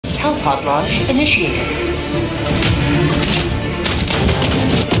Hellpod launch initiated.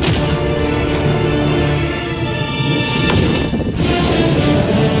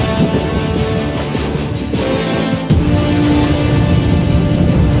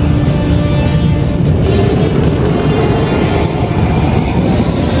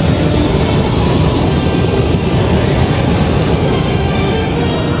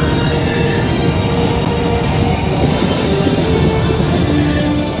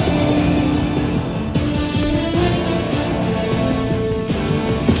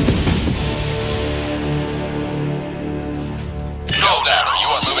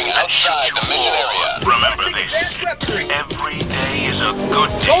 Outside the mission area. Remember this. Every day is a good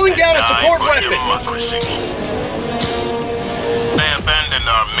day. Calling down a support for weapon. democracy. They abandoned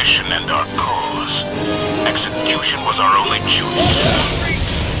our mission and our cause. Execution was our only choice.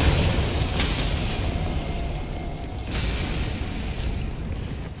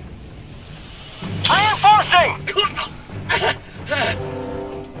 Reinforcing!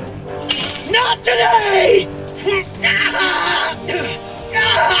 Not today!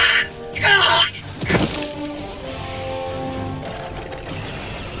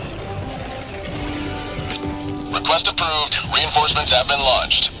 Request approved. Reinforcements have been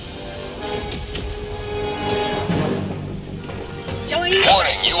launched.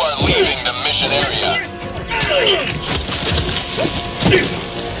 Warning, you are leaving the mission area.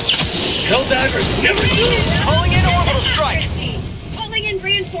 Helldivers never do! Calling in orbital strike! Calling in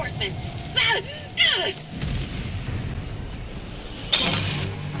reinforcements!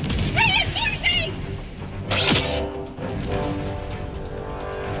 Reinforcing!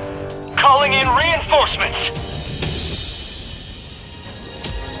 Calling in reinforcements!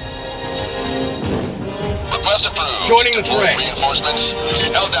 Request approved. Joining the Deploying fray. Reinforcements.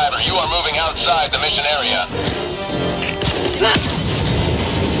 Helldiver, you are moving outside the mission area.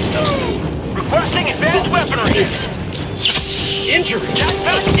 Requesting advanced weaponry! Injury!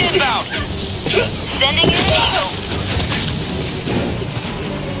 Jetpack inbound! Sending in Eagle!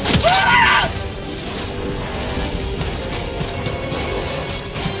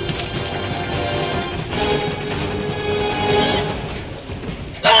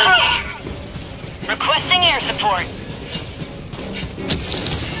 Requesting air support.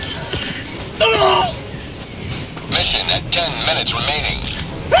 Mission at 10 minutes remaining.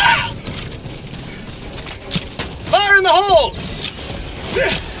 Fire in the hole!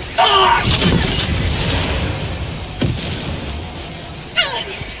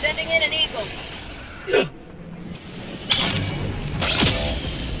 Sending in an Eagle.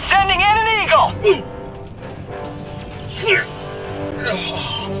 Sending in an Eagle!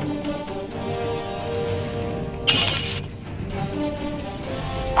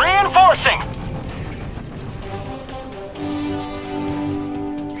 Reinforcing!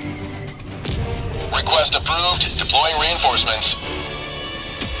 Request approved. Deploying reinforcements.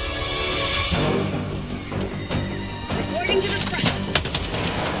 Reporting to the front.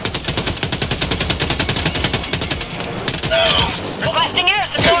 Requesting air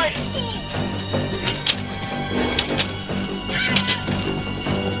support!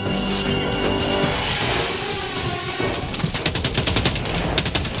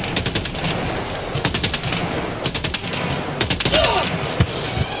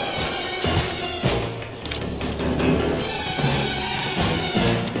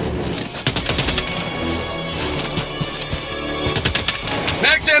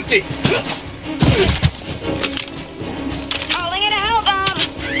 Mag's empty! Calling in a hell bomb.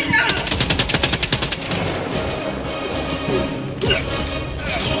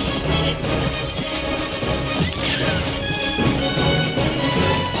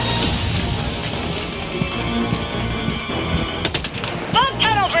 Bomb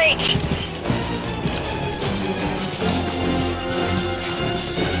tunnel breach.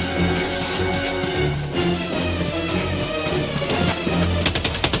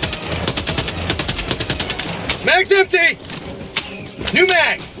 Mag's empty! New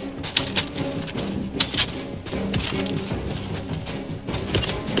mag!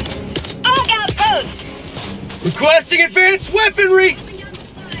 All outpost. Requesting advanced weaponry!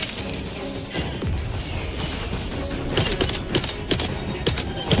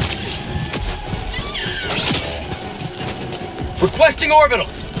 Requesting orbital!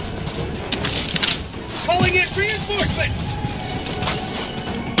 Calling in reinforcements!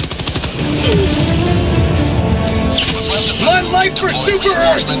 My life for Super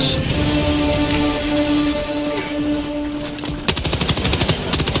Earth!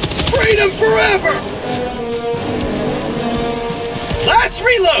 Freedom forever! Last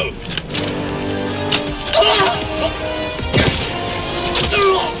reload!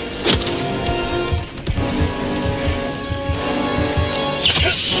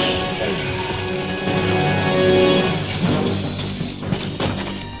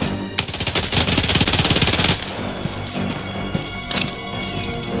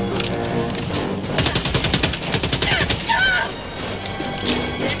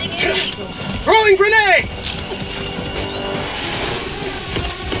 grenade!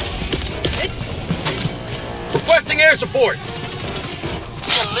 Requesting air support.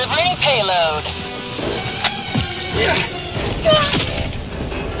 Delivering payload.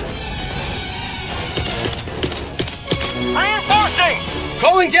 Reinforcing!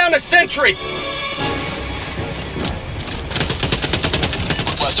 Calling down a sentry.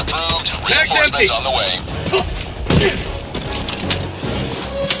 Request approved. Mag's empty. Reinforcements on the way.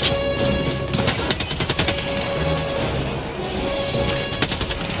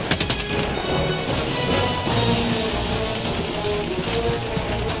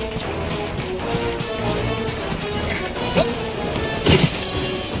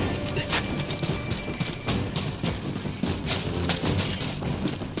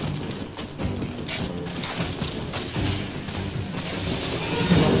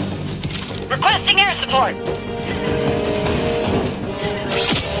 Requesting air support.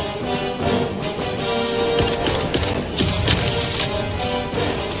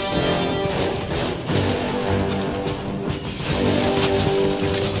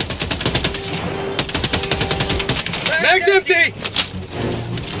 Mag's empty!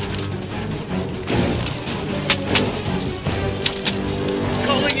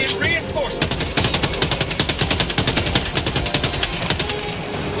 Calling in reinforcements.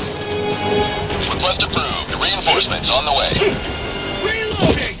 Request approved. Reinforcements on the way.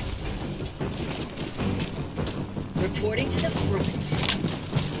 Reloading! Reporting to the front.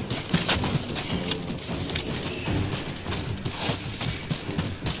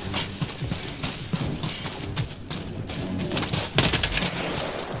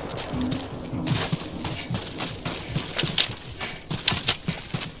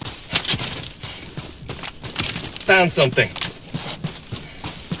 Found something.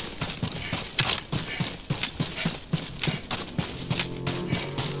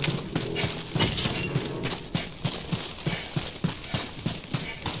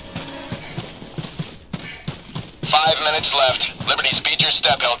 Minutes left. Liberty, speed your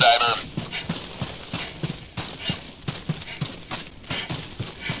step, Helldiver.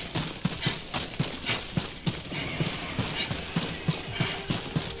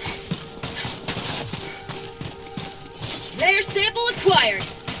 Layer sample acquired.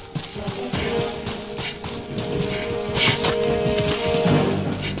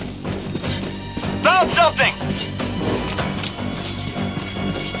 Found something!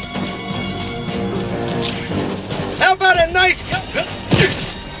 How about a nice...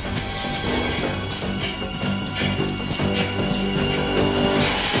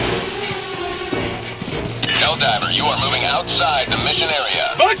 Helldiver, you are moving outside the mission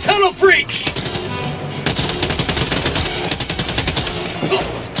area. Bug tunnel breach!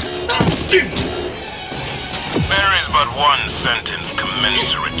 There is but one sentence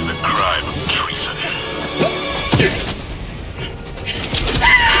commensurate to the crime of treason.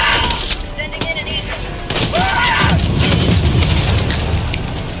 Sending in an eagle.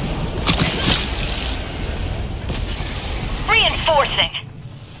 Reinforcing.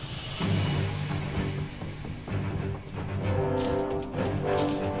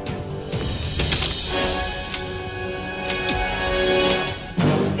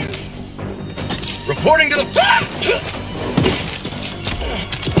 Reporting to the...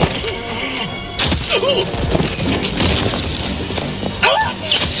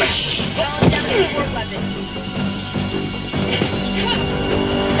 Calling down the support weapon.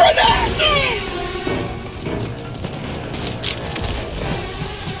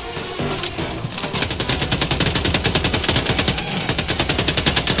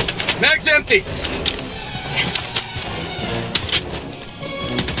 Mag's empty!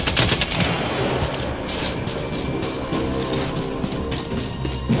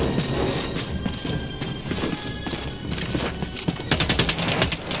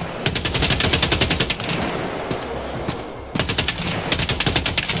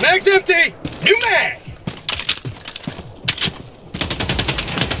 Mag's empty! New mag!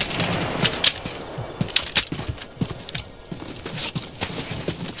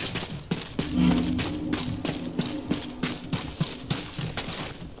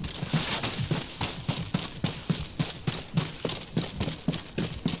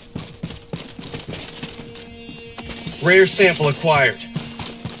 Rare sample acquired.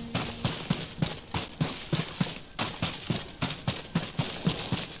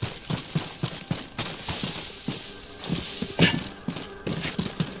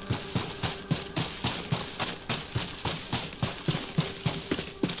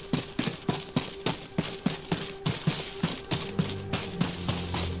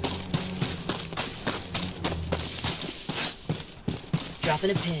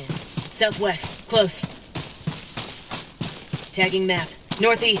 Dropping a pin. Southwest. close. Tagging map.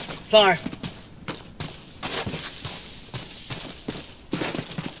 Northeast. Far.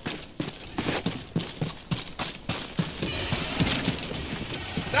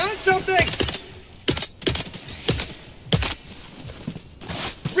 Found something!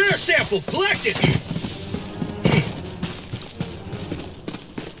 Rare sample collected!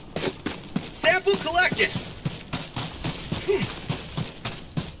 Sample collected!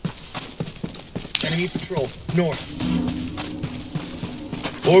 Enemy patrol, north.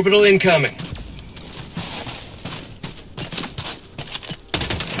 Orbital incoming.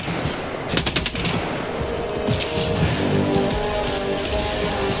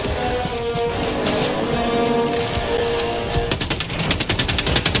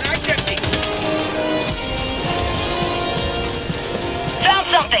 Mag's empty! Found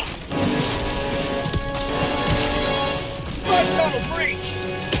something! Bus tunnel breach!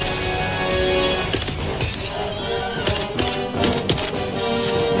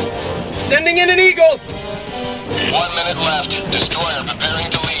 Sending in an Eagle! 1 minute left. Destroyer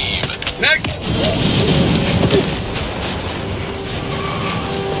preparing to leave. Max!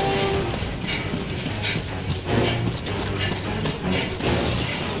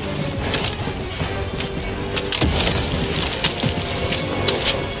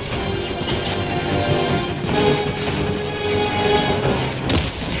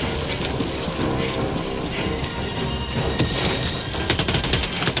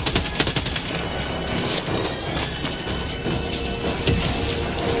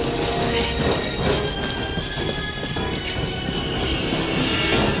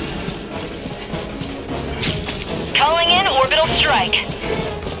 Calling in orbital strike.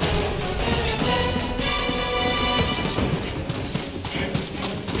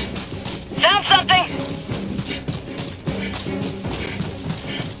 Found something!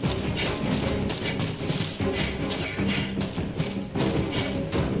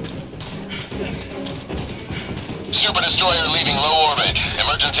 Super destroyer leaving low orbit.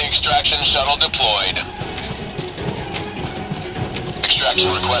 Emergency extraction shuttle deployed.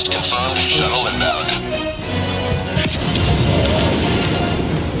 Extraction request confirmed. Shuttle inbound.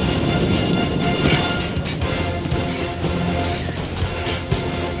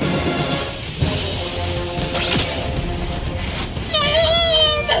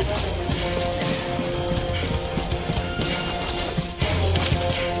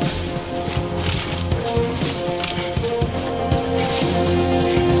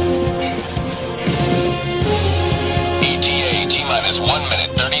 ETA T-minus 1 minute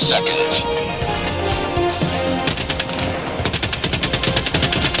 30 seconds.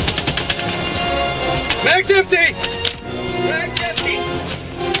 Mag's empty! Mag's empty!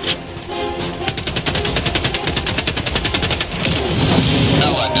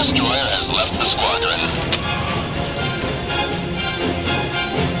 Allied destroyer has left the squadron.